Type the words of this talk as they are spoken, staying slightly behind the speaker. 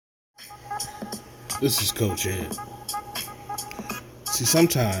This is Coach Ed. See,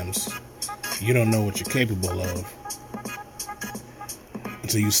 sometimes you don't know what you're capable of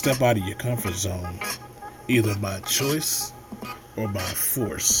until you step out of your comfort zone, either by choice or by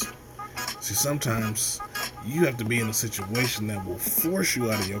force. See, sometimes you have to be in a situation that will force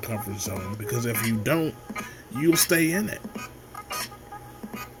you out of your comfort zone, because if you don't, you'll stay in it.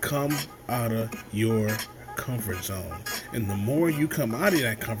 Come out of your comfort zone. And the more you come out of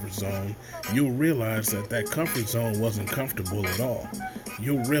that comfort zone, you'll realize that comfort zone wasn't comfortable at all.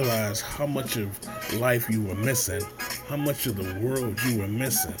 You'll realize how much of life you were missing, how much of the world you were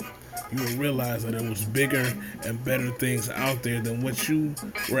missing. You will realize that it was bigger and better things out there than what you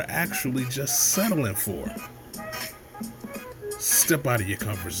were actually just settling for. Step out of your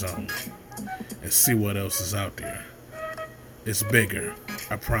comfort zone and see what else is out there. It's bigger,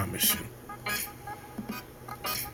 I promise you.